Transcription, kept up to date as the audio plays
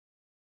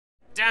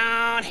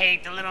Don't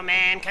hate the little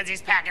man because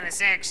he's packing a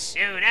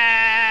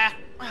 6-shooter.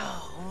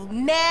 Oh,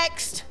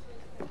 next.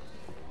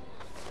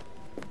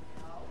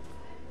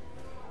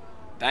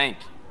 Thank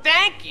you.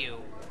 Thank you.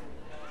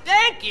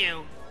 Thank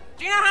you.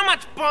 Do you know how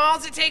much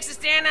balls it takes to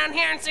stand down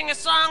here and sing a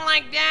song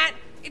like that?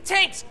 It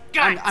takes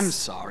guts. I'm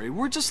sorry.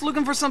 We're just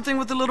looking for something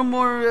with a little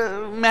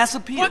more mass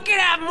appeal. What could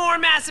have more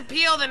mass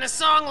appeal than a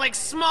song like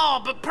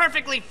Small but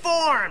Perfectly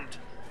Formed?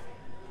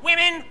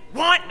 Women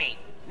want me.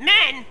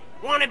 Men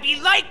want to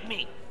be like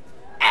me.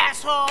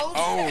 Assholes.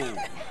 Oh.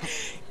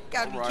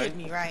 Gotta be kidding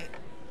me, right?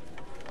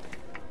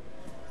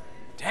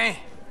 Damn.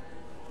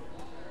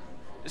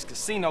 This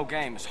casino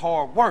game is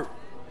hard work.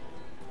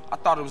 I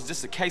thought it was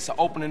just a case of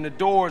opening the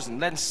doors and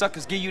letting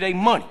suckers give you their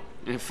money.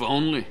 If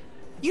only.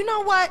 You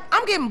know what?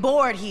 I'm getting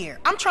bored here.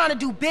 I'm trying to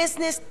do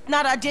business,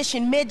 not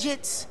audition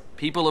midgets.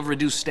 People of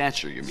reduced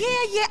stature, you mean?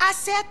 Yeah, I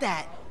said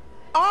that.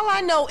 All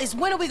I know is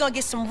when are we gonna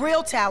get some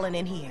real talent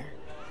in here?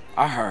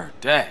 I heard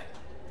that.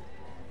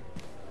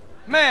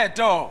 Mad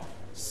Dog.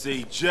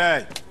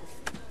 CJ.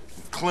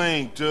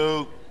 Clean,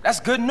 dude.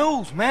 That's good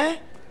news, man.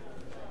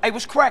 Hey,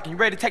 what's cracking? You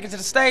ready to take it to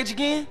the stage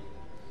again?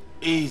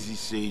 Easy,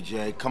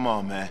 CJ. Come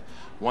on, man.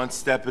 One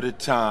step at a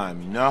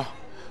time, you know?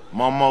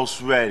 I'm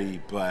almost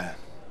ready, but...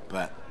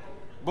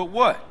 But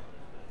what?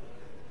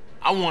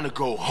 I want to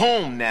go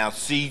home now,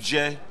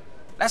 CJ.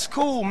 That's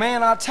cool,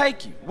 man. I'll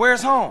take you.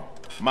 Where's home?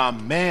 My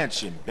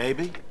mansion,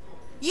 baby.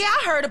 Yeah,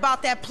 I heard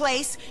about that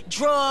place.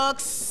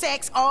 Drugs,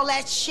 sex, all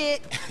that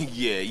shit.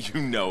 Yeah, you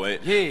know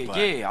it.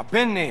 Yeah, I've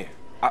been there.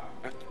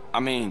 I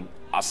mean,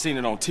 I've seen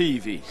it on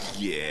TV.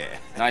 Yeah.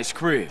 Nice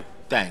crib.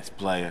 Thanks,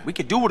 player. We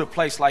could do with a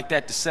place like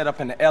that to set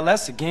up in the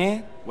LS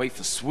again. Wait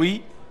for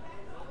Sweet.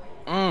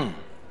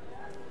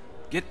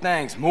 Get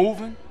things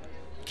moving.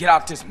 Get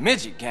out this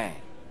midget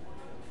game.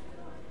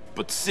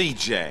 But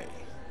CJ,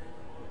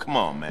 come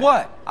on, man.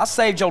 What? I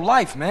saved your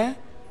life, man.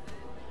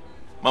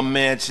 My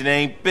mansion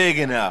ain't big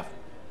enough.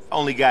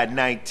 Only got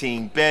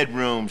 19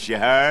 bedrooms, you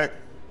heard?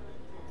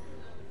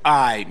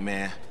 Alright,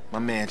 man. My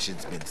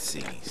mansion's been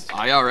seized.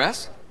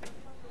 IRS?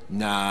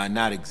 Nah,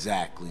 not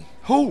exactly.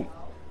 Who?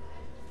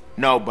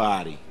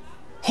 Nobody.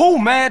 Who,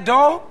 Mad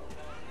Dog?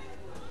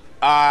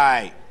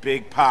 Alright,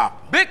 Big Papa.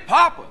 Big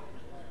Papa?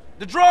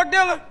 The drug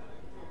dealer?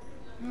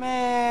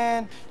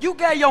 Man, you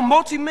gave your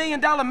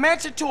multi-million-dollar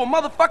mansion to a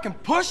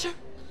motherfucking pusher?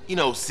 You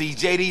know,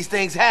 CJ, these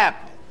things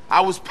happen.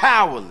 I was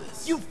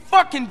powerless. You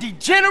fucking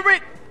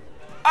degenerate?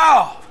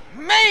 Oh,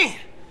 man!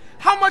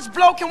 How much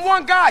blow can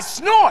one guy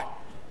snort?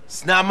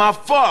 It's not my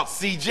fault,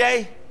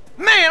 CJ.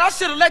 Man, I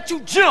should've let you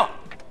jump.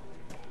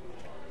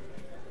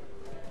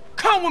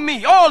 Come with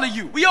me, all of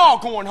you. We all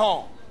going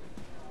home.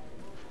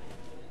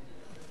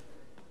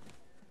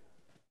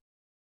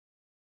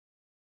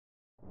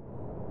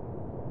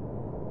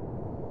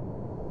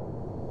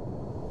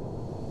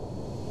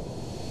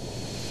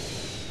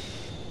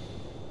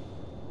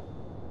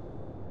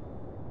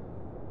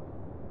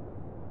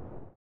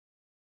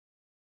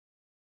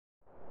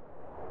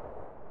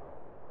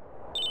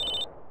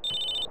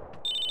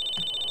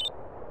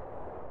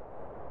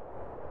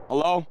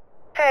 Hello?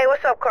 Hey,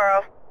 what's up,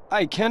 Carl?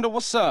 Hey, Kendall,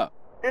 what's up?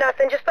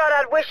 Nothing, just thought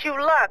I'd wish you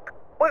luck.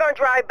 We're gonna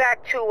drive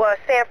back to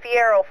San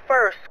Fierro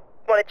first.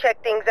 Wanna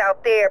check things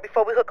out there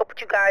before we hook up with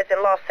you guys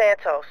in Los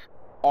Santos.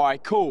 All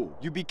right, cool.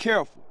 You be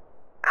careful.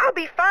 I'll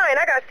be fine.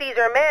 I got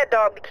Caesar and Mad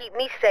Dog to keep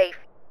me safe.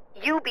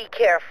 You be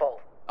careful.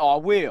 Oh, I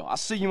will. I'll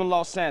see you in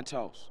Los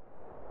Santos.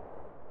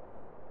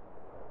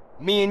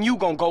 Me and you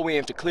gonna go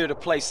in to clear the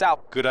place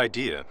out Good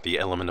idea, the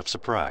element of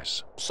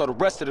surprise. so the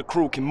rest of the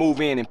crew can move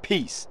in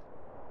peace.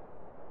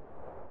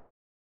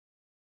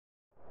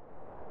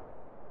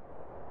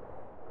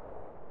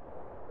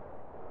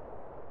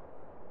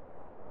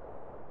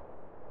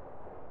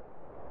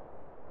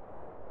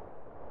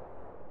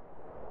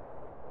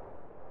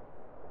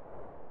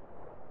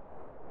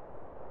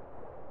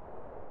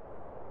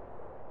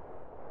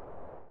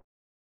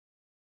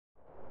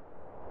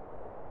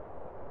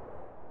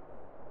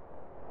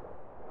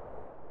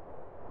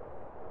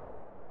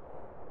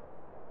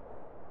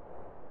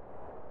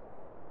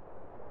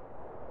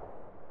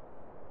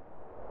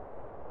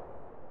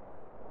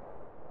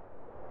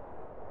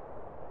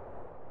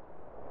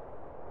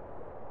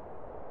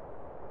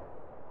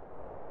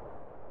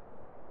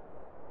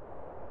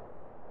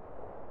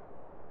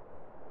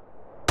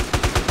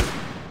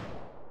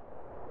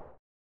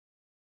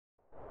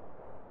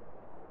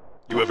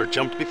 You ever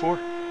jumped before?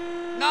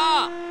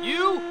 Nah,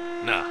 you?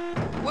 Nah.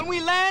 When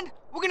we land,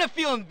 we're gonna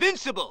feel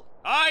invincible.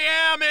 I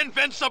am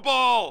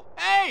invincible!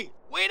 Hey,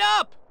 wait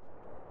up!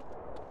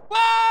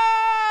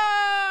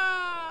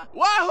 Wah!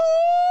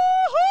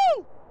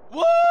 Wahoo!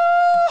 Woohoo!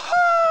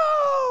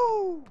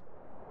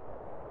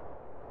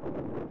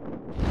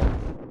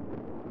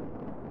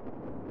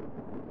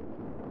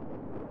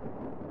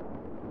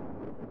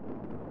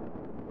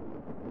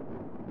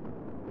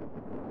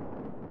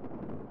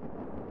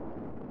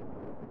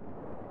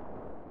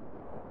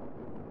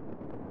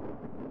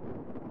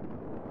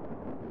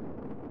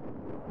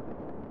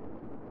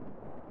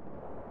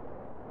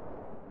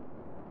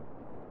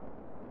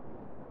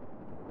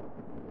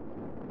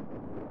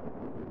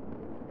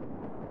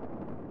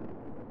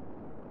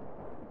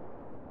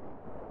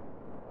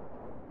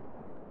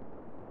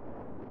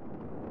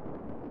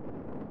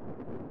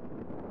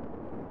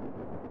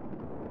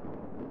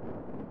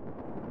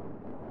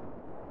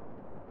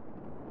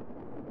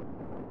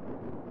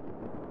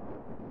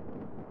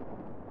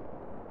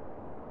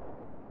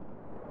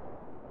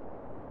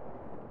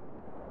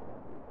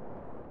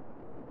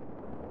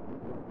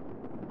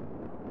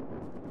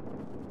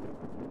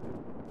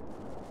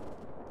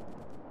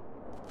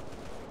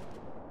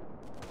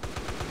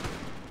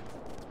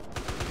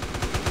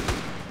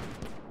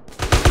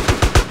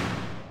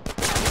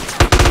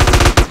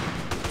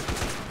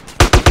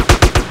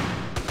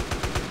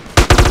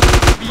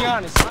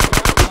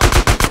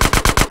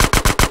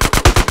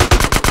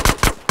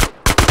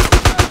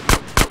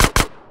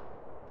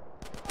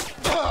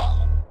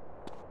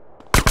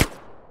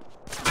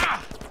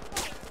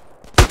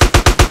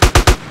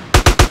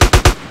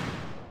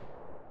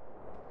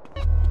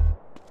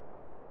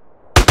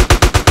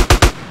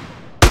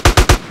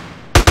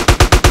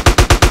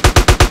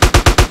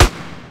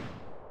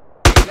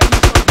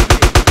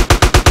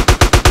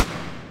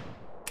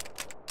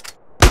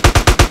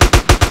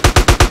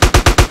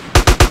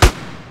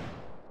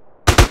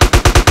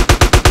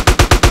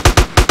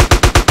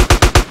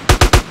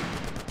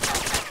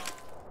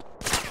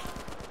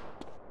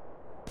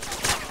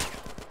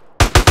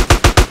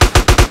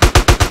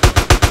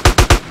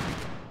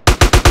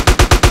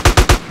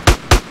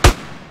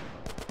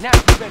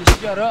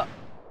 Shut up.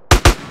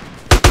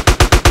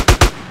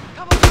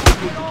 Come You on,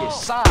 need to get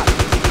silent.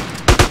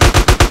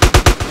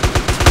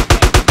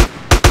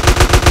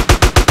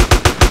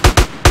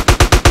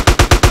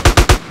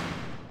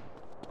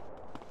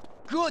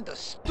 Good, the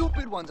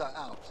stupid ones are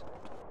out.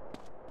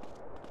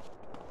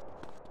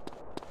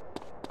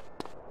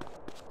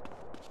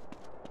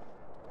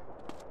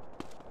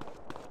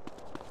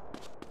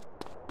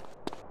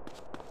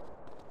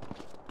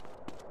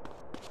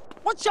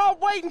 What y'all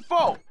waiting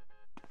for?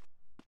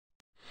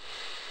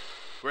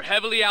 We're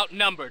heavily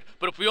outnumbered,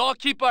 but if we all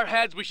keep our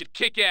heads, we should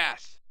kick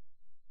ass.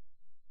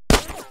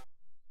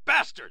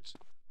 Bastards!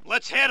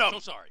 Let's hit 'em! So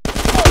sorry.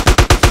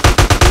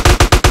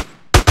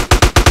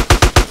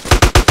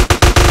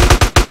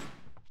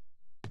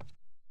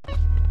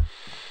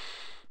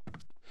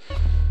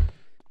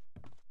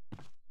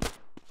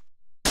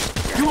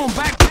 You gonna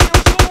back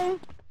down soon?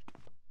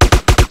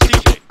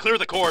 CJ, clear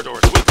the corridors.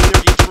 We'll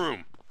clear each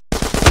room.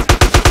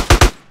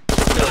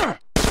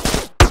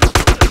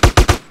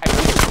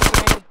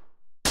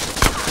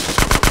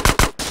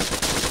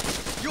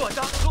 You are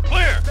not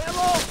Clear!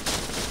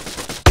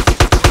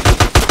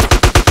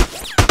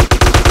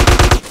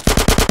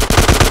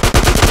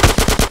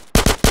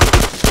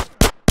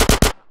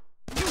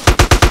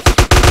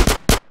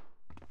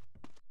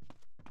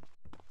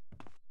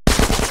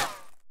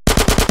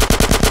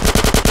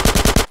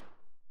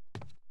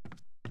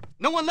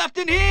 No one left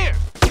in here!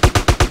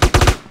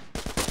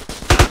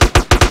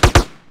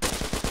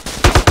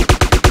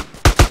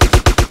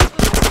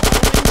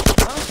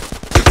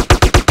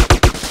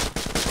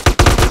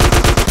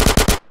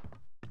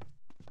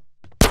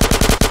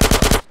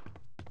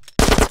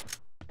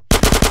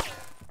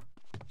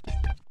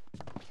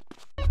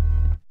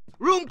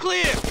 Room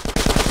clear!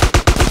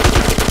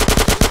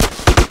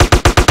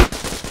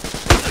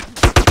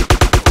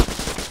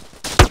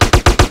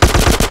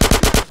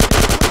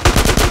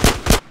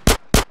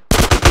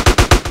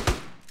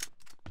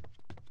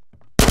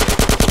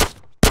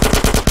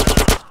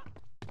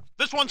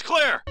 This one's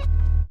clear!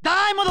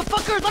 Die,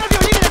 motherfuckers! None of you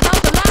are leaving this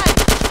house alive!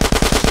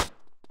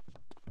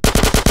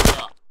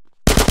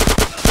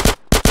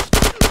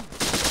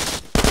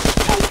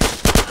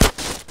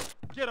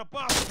 Get a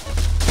box!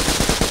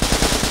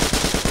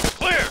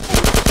 Clear!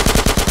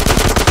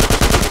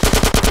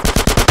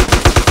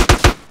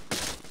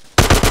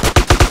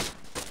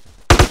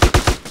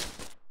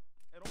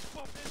 Hey, don't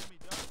bump into me,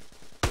 Doc.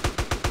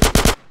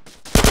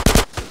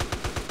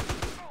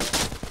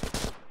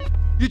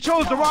 You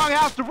chose the wrong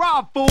house to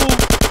rob, fool!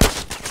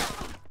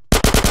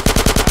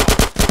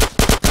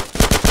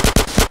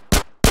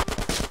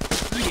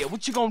 Yeah,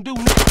 what you gonna do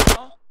next,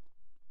 huh?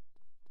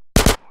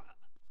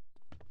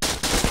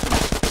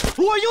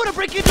 Who are you to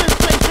break into this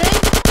place, eh?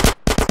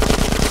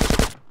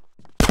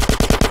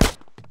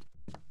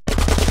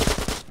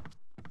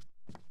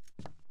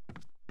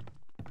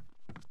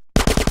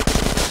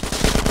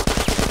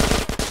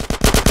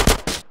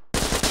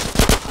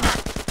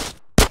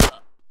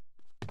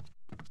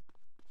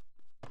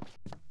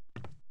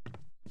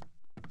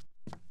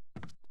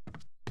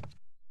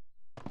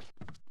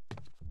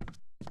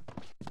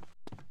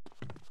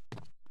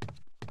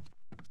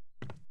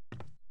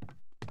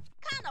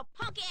 Kind of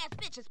punk-ass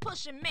bitch is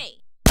pushing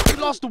me? You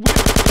lost the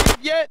will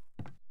yet?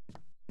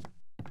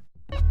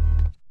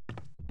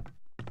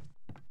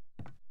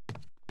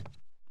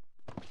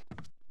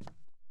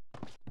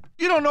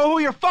 You don't know who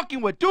you're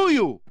fucking with, do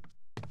you?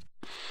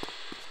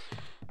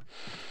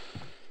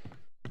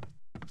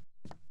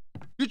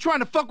 You trying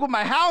to fuck with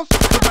my house?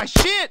 With my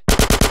shit?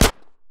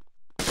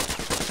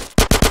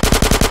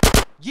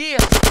 Yeah,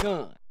 it's a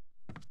gun.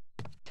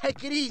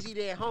 Take it easy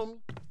there, homie.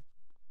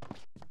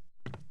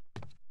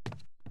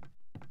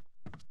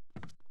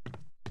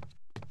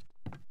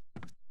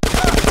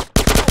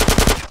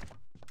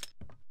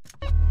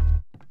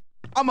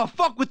 I'ma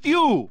fuck with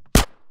you!